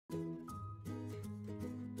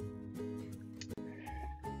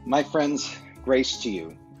My friends, grace to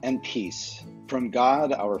you and peace from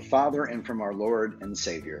God our Father and from our Lord and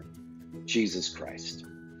Savior, Jesus Christ.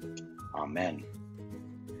 Amen.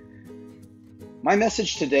 My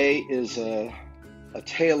message today is a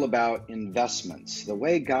tale about investments, the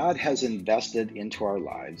way God has invested into our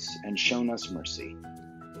lives and shown us mercy,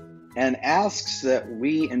 and asks that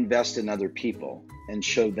we invest in other people and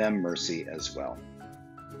show them mercy as well.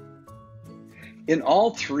 In all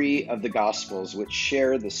three of the Gospels, which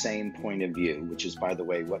share the same point of view, which is, by the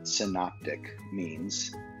way, what synoptic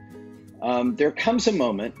means, there comes a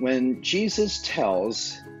moment when Jesus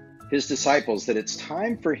tells his disciples that it's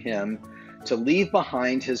time for him to leave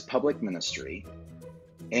behind his public ministry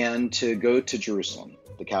and to go to Jerusalem,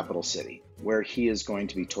 the capital city, where he is going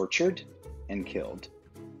to be tortured and killed.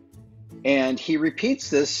 And he repeats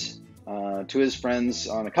this to his friends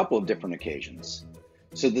on a couple of different occasions,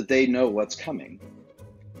 so that they know what's coming.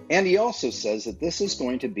 And he also says that this is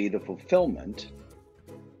going to be the fulfillment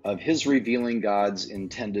of his revealing God's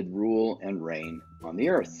intended rule and reign on the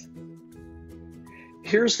earth.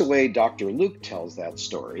 Here's the way Dr. Luke tells that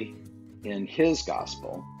story in his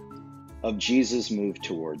gospel of Jesus' move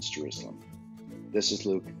towards Jerusalem. This is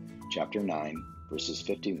Luke chapter 9, verses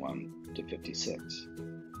 51 to 56.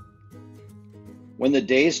 When the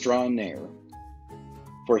days draw near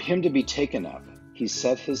for him to be taken up, he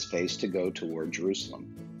set his face to go toward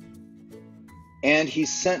Jerusalem. And he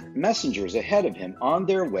sent messengers ahead of him. On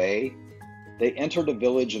their way, they entered a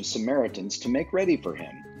village of Samaritans to make ready for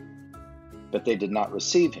him. But they did not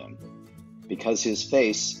receive him, because his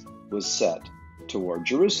face was set toward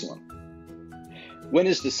Jerusalem. When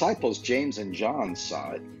his disciples James and John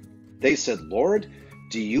saw it, they said, "Lord,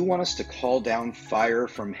 do you want us to call down fire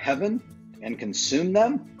from heaven and consume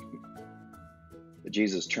them?" But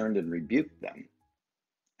Jesus turned and rebuked them,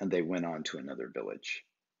 and they went on to another village.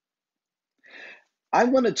 I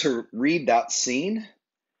wanted to read that scene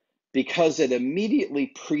because it immediately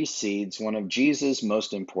precedes one of Jesus'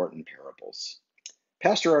 most important parables.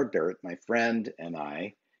 Pastor Barrett, my friend, and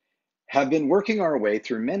I have been working our way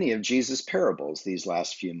through many of Jesus' parables these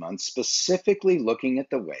last few months, specifically looking at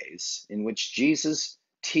the ways in which Jesus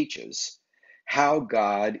teaches how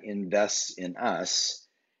God invests in us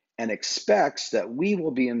and expects that we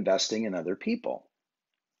will be investing in other people.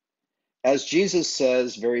 As Jesus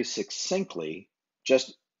says very succinctly,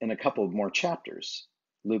 just in a couple of more chapters,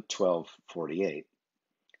 Luke 12:48,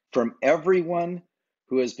 from everyone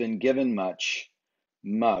who has been given much,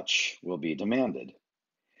 much will be demanded.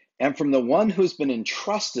 And from the one who's been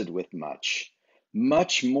entrusted with much,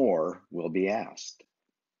 much more will be asked.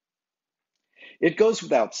 It goes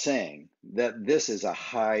without saying that this is a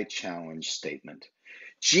high challenge statement.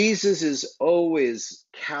 Jesus is always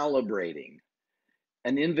calibrating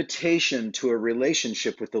an invitation to a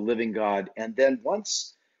relationship with the living God. And then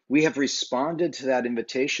once we have responded to that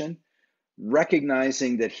invitation,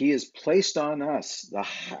 recognizing that he has placed on us the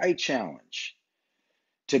high challenge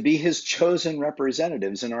to be his chosen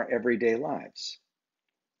representatives in our everyday lives.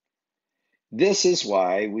 This is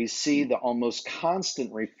why we see the almost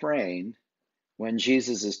constant refrain when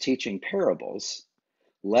Jesus is teaching parables,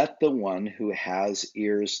 "Let the one who has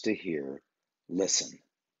ears to hear listen."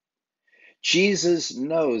 Jesus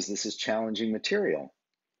knows this is challenging material,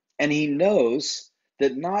 and he knows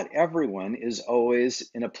that not everyone is always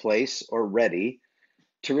in a place or ready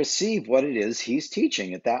to receive what it is he's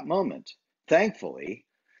teaching at that moment. Thankfully,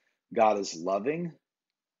 God is loving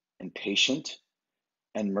and patient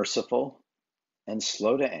and merciful and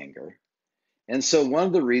slow to anger. And so one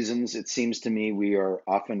of the reasons it seems to me we are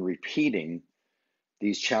often repeating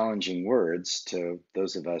these challenging words to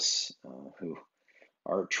those of us who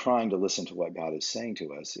are trying to listen to what God is saying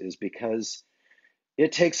to us is because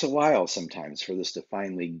it takes a while sometimes for this to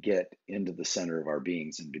finally get into the center of our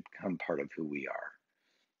beings and become part of who we are.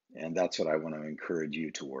 And that's what I want to encourage you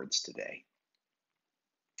towards today.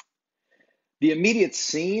 The immediate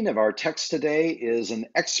scene of our text today is an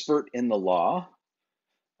expert in the law.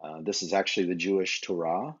 This is actually the Jewish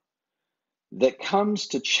Torah that comes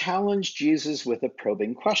to challenge Jesus with a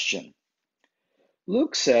probing question.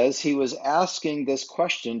 Luke says he was asking this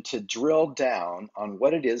question to drill down on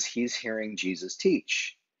what it is he's hearing Jesus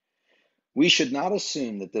teach. We should not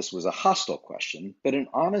assume that this was a hostile question, but an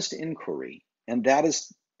honest inquiry, and that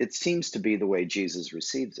is, it seems to be the way Jesus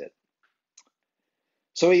receives it.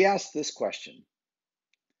 So he asks this question: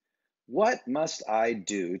 what must I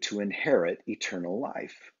do to inherit eternal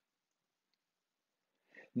life?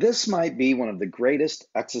 This might be one of the greatest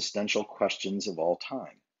existential questions of all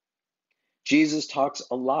time. Jesus talks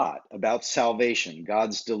a lot about salvation,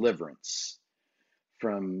 God's deliverance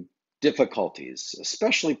from difficulties,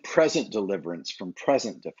 especially present deliverance from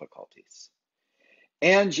present difficulties.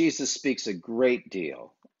 And Jesus speaks a great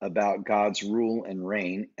deal about God's rule and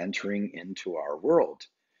reign entering into our world.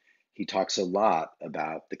 He talks a lot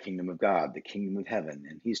about the kingdom of God, the kingdom of heaven,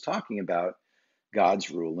 and he's talking about God's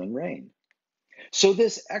rule and reign. So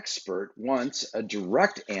this expert wants a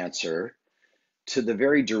direct answer to the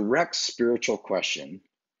very direct spiritual question,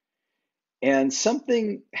 and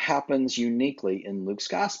something happens uniquely in Luke's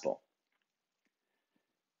gospel.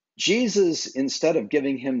 Jesus, instead of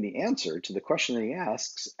giving him the answer to the question that he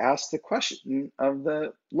asks the question of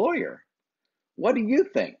the lawyer. What do you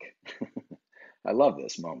think? I love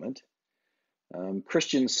this moment.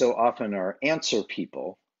 Christians so often are answer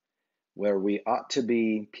people, where we ought to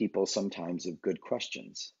be people sometimes of good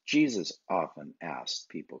questions. Jesus often asked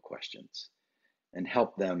people questions and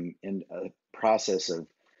helped them in a process of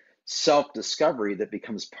self-discovery that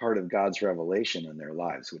becomes part of God's revelation in their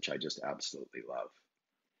lives, which I just absolutely love.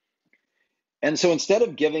 And so instead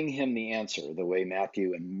of giving him the answer the way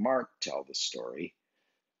Matthew and Mark tell the story,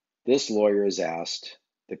 this lawyer is asked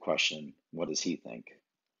the question, what does he think?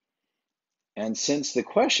 And since the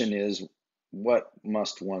question is, what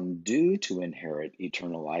must one do to inherit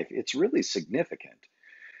eternal life? It's really significant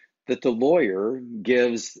that the lawyer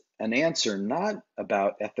gives an answer not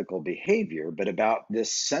about ethical behavior, but about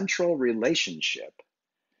this central relationship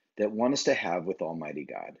that one is to have with Almighty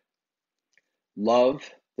God. Love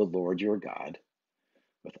the Lord your God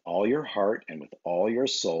with all your heart and with all your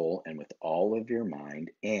soul and with all of your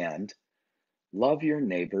mind, and love your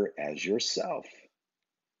neighbor as yourself.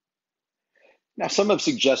 Now, some have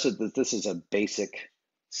suggested that this is a basic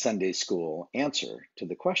Sunday school answer to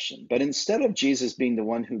the question, but instead of Jesus being the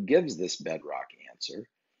one who gives this bedrock answer,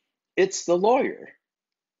 it's the lawyer.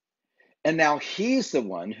 And now he's the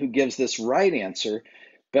one who gives this right answer,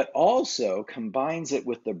 but also combines it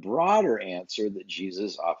with the broader answer that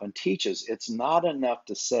Jesus often teaches. It's not enough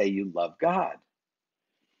to say you love God.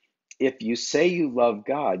 If you say you love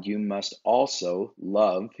God, you must also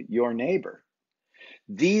love your neighbor.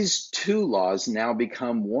 These two laws now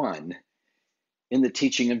become one in the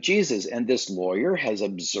teaching of Jesus, and this lawyer has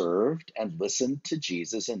observed and listened to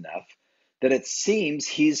Jesus enough that it seems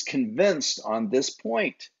he's convinced on this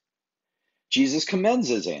point. Jesus commends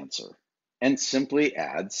his answer and simply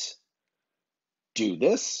adds, do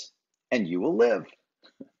this and you will live.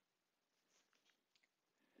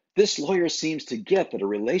 This lawyer seems to get that a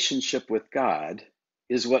relationship with God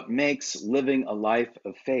is what makes living a life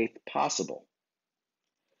of faith possible.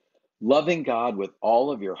 Loving God with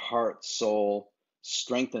all of your heart, soul,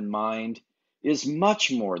 strength, and mind is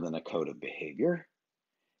much more than a code of behavior.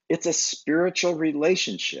 It's a spiritual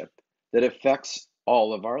relationship that affects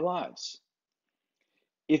all of our lives.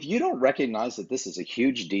 If you don't recognize that this is a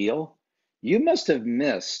huge deal, you must have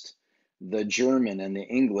missed the German and the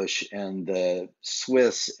English and the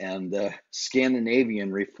Swiss and the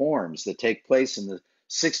Scandinavian reforms that take place in the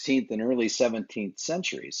 16th and early 17th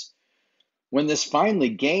centuries, when this finally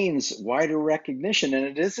gains wider recognition. And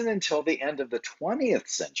it isn't until the end of the 20th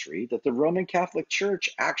century that the Roman Catholic Church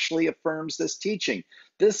actually affirms this teaching.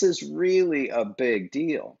 This is really a big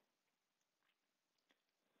deal.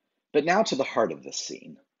 But now to the heart of this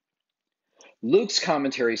scene. Luke's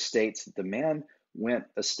commentary states that the man went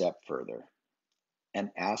a step further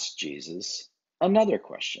and asked Jesus another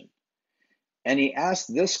question. And he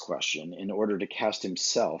asked this question in order to cast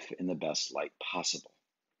himself in the best light possible.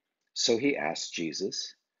 So he asked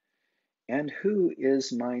Jesus, and who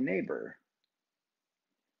is my neighbor?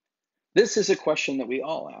 This is a question that we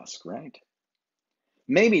all ask, right?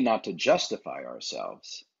 Maybe not to justify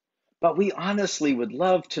ourselves, but we honestly would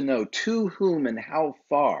love to know to whom and how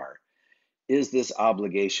far is this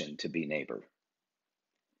obligation to be neighbor.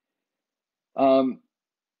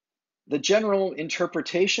 The general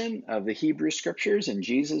interpretation of the Hebrew scriptures in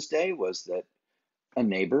Jesus' day was that a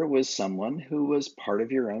neighbor was someone who was part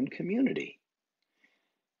of your own community.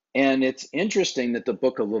 And it's interesting that the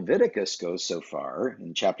book of Leviticus goes so far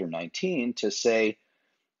in chapter 19 to say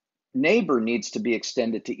neighbor needs to be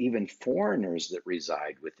extended to even foreigners that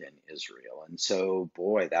reside within Israel. And so,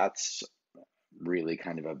 boy, that's really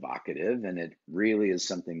kind of evocative. And it really is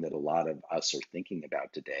something that a lot of us are thinking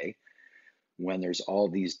about today, when there's all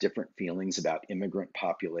these different feelings about immigrant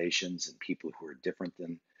populations and people who are different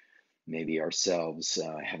than maybe ourselves,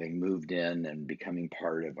 having moved in and becoming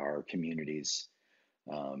part of our communities.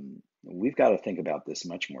 We've got to think about this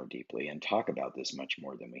much more deeply and talk about this much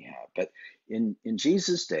more than we have. But in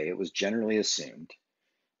Jesus' day, it was generally assumed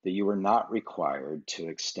that you were not required to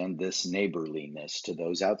extend this neighborliness to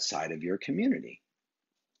those outside of your community.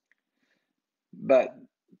 But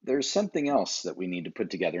there's something else that we need to put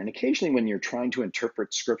together. And occasionally, when you're trying to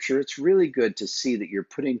interpret scripture, it's really good to see that you're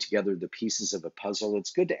putting together the pieces of a puzzle.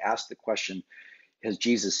 It's good to ask the question, has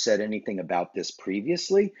Jesus said anything about this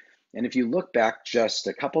previously? And if you look back just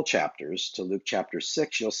a couple chapters to Luke chapter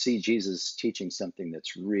 6, you'll see Jesus teaching something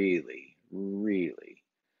that's really, really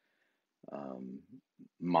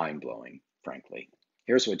mind blowing, frankly.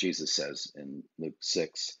 Here's what Jesus says in Luke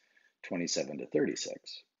 6:27 to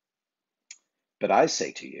 36. But I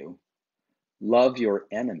say to you, love your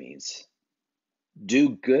enemies, do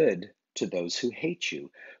good to those who hate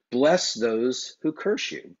you, bless those who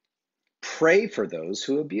curse you, pray for those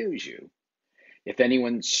who abuse you. If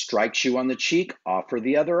anyone strikes you on the cheek, offer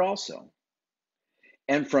the other also.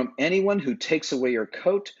 And from anyone who takes away your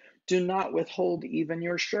coat, do not withhold even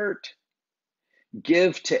your shirt.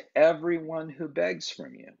 Give to everyone who begs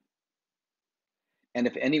from you. And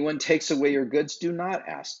if anyone takes away your goods, do not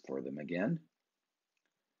ask for them again.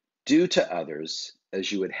 Do to others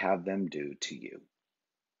as you would have them do to you.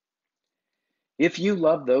 If you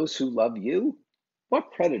love those who love you,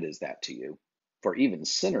 what credit is that to you? For even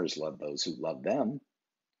sinners love those who love them.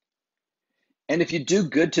 And if you do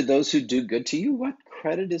good to those who do good to you, what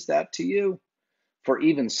credit is that to you? For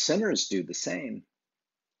even sinners do the same.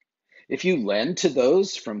 If you lend to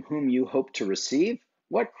those from whom you hope to receive,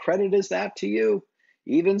 what credit is that to you?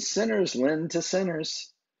 Even sinners lend to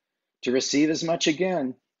sinners to receive as much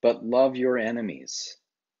again, but love your enemies.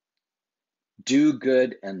 Do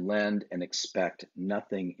good and lend and expect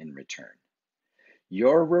nothing in return.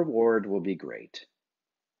 Your reward will be great,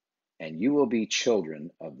 and you will be children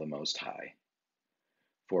of the Most High.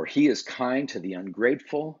 For he is kind to the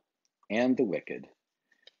ungrateful and the wicked.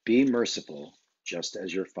 Be merciful, just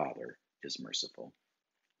as your Father is merciful.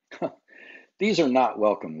 These are not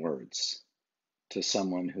welcome words to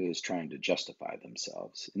someone who is trying to justify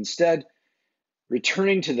themselves. Instead,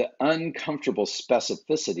 returning to the uncomfortable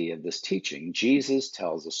specificity of this teaching, Jesus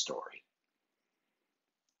tells a story,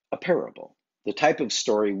 a parable. The type of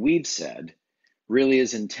story we've said really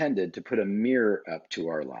is intended to put a mirror up to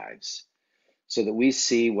our lives so that we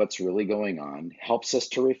see what's really going on, helps us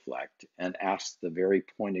to reflect and ask the very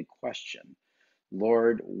pointed question,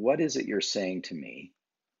 Lord, what is it you're saying to me?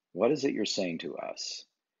 What is it you're saying to us?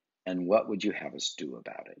 And what would you have us do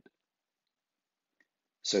about it?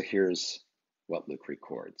 So here's what Luke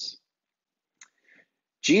records.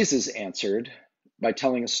 Jesus answered by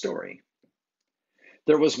telling a story.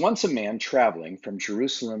 There was once a man traveling from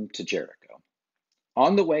Jerusalem to Jericho.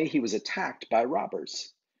 On the way, he was attacked by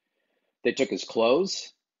robbers. They took his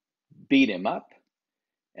clothes, beat him up,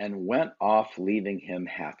 and went off, leaving him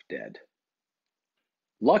half dead.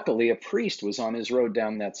 Luckily, a priest was on his way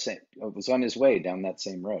down that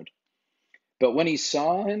same road. But when he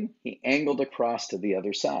saw him, he angled across to the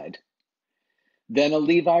other side. Then a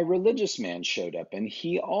Levi religious man showed up, and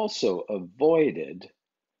he also avoided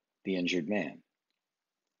the injured man.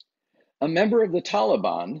 A member of the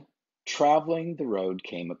Taliban traveling the road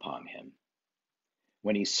came upon him.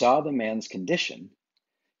 When he saw the man's condition,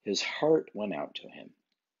 his heart went out to him.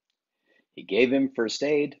 He gave him first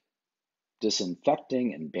aid,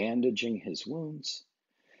 disinfecting and bandaging his wounds.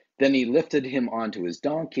 Then he lifted him onto his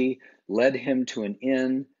donkey, led him to an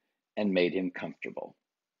inn, and made him comfortable.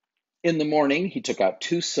 In the morning, he took out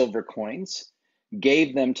 2 silver coins,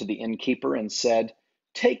 gave them to the innkeeper, and said,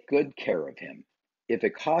 "Take good care of him. If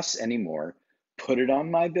it costs any more, put it on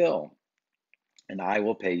my bill, and I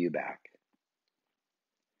will pay you back."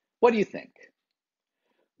 What do you think?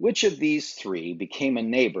 Which of these 3 became a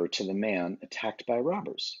neighbor to the man attacked by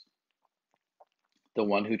robbers? The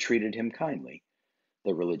one who treated him kindly,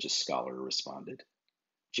 the religious scholar responded.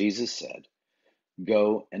 Jesus said,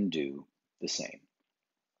 "Go and do the same."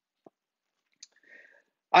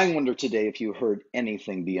 I wonder today if you heard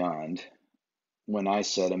anything beyond when I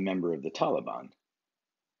said a member of the Taliban.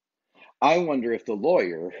 I wonder if the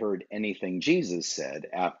lawyer heard anything Jesus said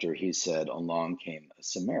after he said, "Along came a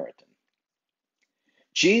Samaritan."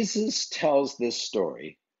 Jesus tells this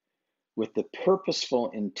story with the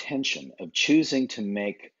purposeful intention of choosing to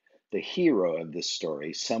make the hero of this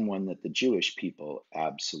story someone that the Jewish people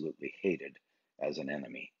absolutely hated as an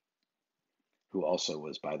enemy, who also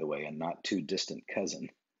was, by the way, a not too distant cousin.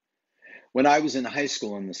 When I was in high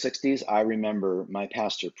school in the 60s, I remember my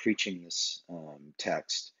pastor preaching this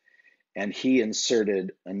text, and he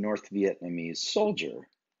inserted a North Vietnamese soldier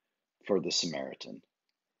for the Samaritan.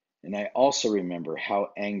 And I also remember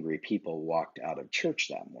how angry people walked out of church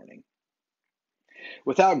that morning.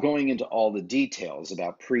 Without going into all the details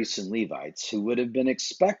about priests and Levites who would have been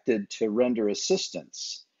expected to render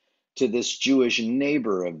assistance to this Jewish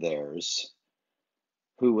neighbor of theirs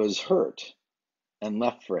who was hurt and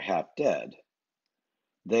left for half dead,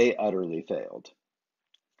 they utterly failed.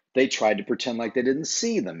 They tried to pretend like they didn't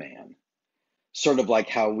see the man, sort of like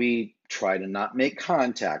how we try to not make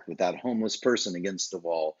contact with that homeless person against the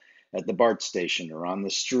wall at the BART station or on the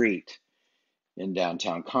street in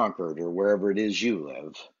downtown Concord or wherever it is you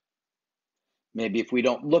live. Maybe if we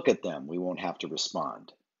don't look at them, we won't have to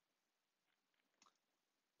respond.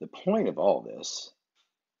 The point of all this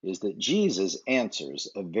is that Jesus answers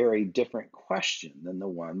a very different question than the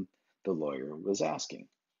one the lawyer was asking.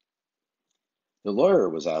 The lawyer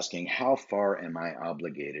was asking, how far am I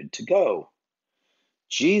obligated to go?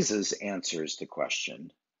 Jesus answers the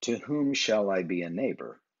question, to whom shall I be a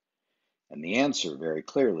neighbor? And the answer very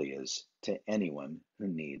clearly is to anyone who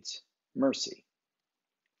needs mercy.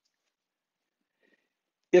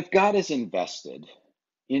 If God has invested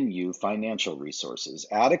in you financial resources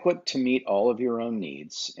adequate to meet all of your own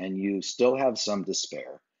needs, and you still have some to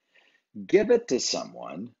spare, give it to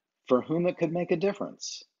someone for whom it could make a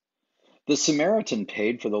difference. The Samaritan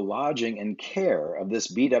paid for the lodging and care of this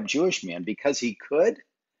beat-up Jewish man because he could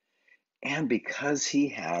and because he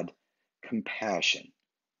had compassion.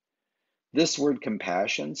 This word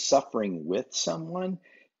compassion, suffering with someone,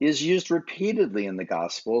 is used repeatedly in the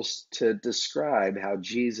Gospels to describe how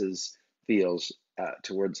Jesus feels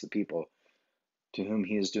towards the people to whom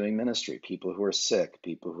he is doing ministry, people who are sick,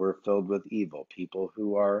 people who are filled with evil, people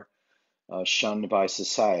who are shunned by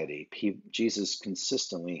society. Jesus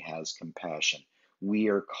consistently has compassion. We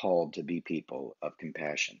are called to be people of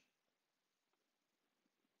compassion.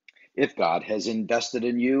 If God has invested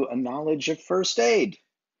in you a knowledge of first aid,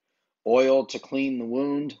 oil to clean the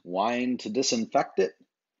wound, wine to disinfect it,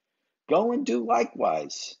 go and do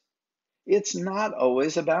likewise. It's not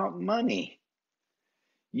always about money.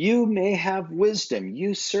 You may have wisdom.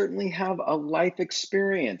 You certainly have a life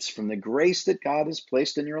experience from the grace that God has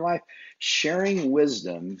placed in your life. Sharing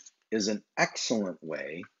wisdom is an excellent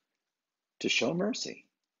way to show mercy.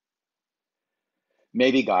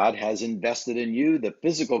 Maybe God has invested in you the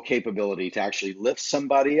physical capability to actually lift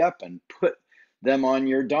somebody up and put them on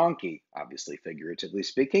your donkey, obviously figuratively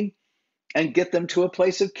speaking, and get them to a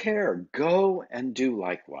place of care. Go and do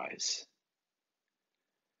likewise.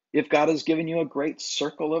 If God has given you a great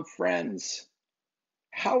circle of friends,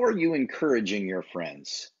 how are you encouraging your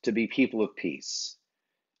friends to be people of peace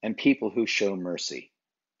and people who show mercy?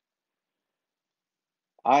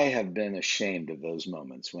 I have been ashamed of those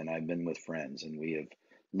moments when I've been with friends and we have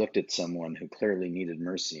looked at someone who clearly needed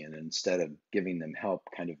mercy, and instead of giving them help,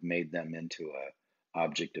 kind of made them into an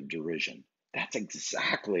object of derision. That's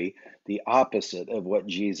exactly the opposite of what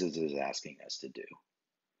Jesus is asking us to do.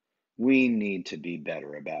 We need to be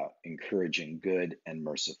better about encouraging good and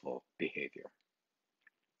merciful behavior.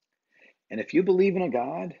 And if you believe in a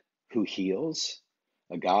God who heals,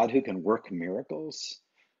 a God who can work miracles,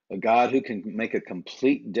 a God who can make a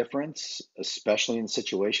complete difference, especially in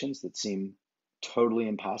situations that seem totally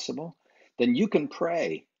impossible, then you can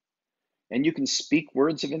pray and you can speak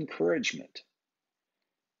words of encouragement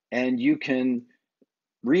and you can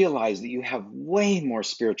realize that you have way more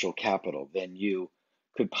spiritual capital than you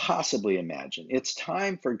could possibly imagine. It's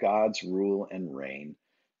time for God's rule and reign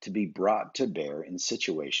to be brought to bear in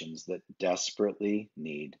situations that desperately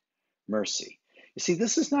need mercy. You see,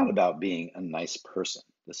 this is not about being a nice person.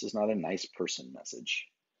 This is not a nice person message.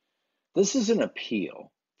 This is an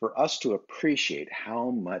appeal for us to appreciate how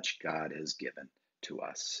much God has given to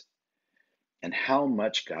us and how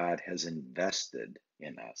much God has invested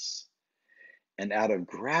in us. And out of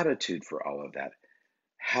gratitude for all of that,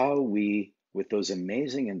 how we, with those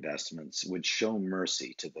amazing investments, would show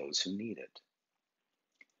mercy to those who need it.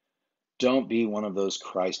 Don't be one of those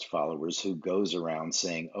Christ followers who goes around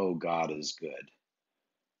saying, oh, God is good.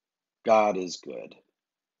 God is good.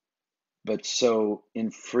 But so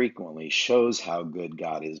infrequently shows how good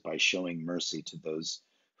God is by showing mercy to those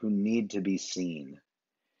who need to be seen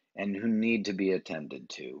and who need to be attended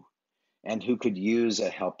to and who could use a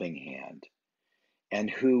helping hand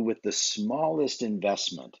and who, with the smallest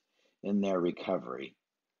investment in their recovery,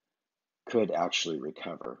 could actually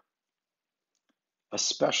recover,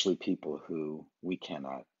 especially people who we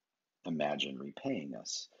cannot imagine repaying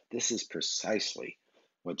us. This is precisely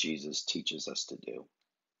what Jesus teaches us to do.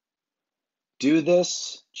 Do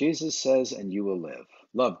this, Jesus says, and you will live.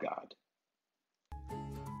 Love God.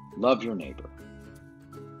 Love your neighbor.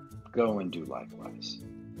 Go and do likewise.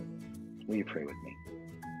 Will you pray with me?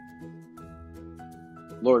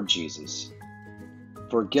 Lord Jesus,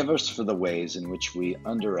 forgive us for the ways in which we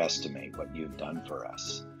underestimate what you've done for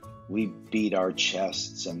us. We beat our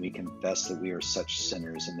chests and we confess that we are such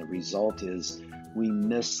sinners, and the result is we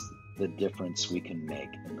miss the difference we can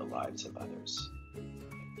make in the lives of others.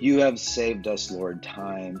 You have saved us, Lord,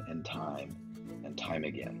 time and time and time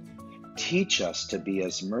again. Teach us to be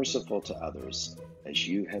as merciful to others as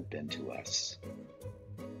you have been to us.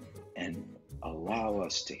 And allow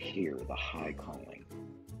us to hear the high calling.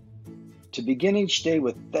 To begin each day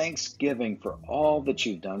with thanksgiving for all that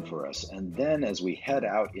you've done for us. And then as we head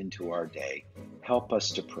out into our day, help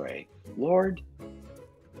us to pray, Lord,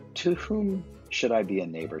 to whom should I be a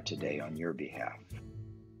neighbor today on your behalf?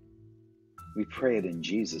 We pray it in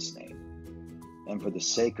Jesus' name and for the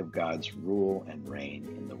sake of God's rule and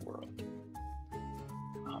reign in the world.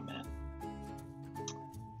 Amen.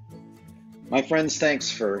 My friends,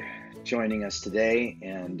 thanks for joining us today,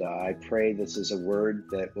 and I pray this is a word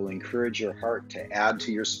that will encourage your heart to add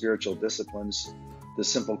to your spiritual disciplines the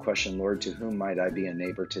simple question, Lord, to whom might I be a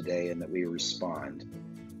neighbor today, and that we respond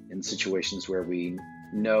in situations where we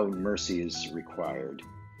know mercy is required,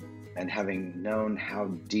 and having known how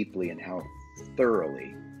deeply and how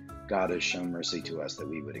thoroughly God has shown mercy to us, that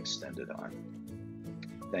we would extend it on.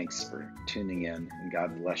 Thanks for tuning in, and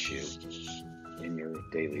God bless you in your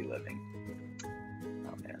daily living.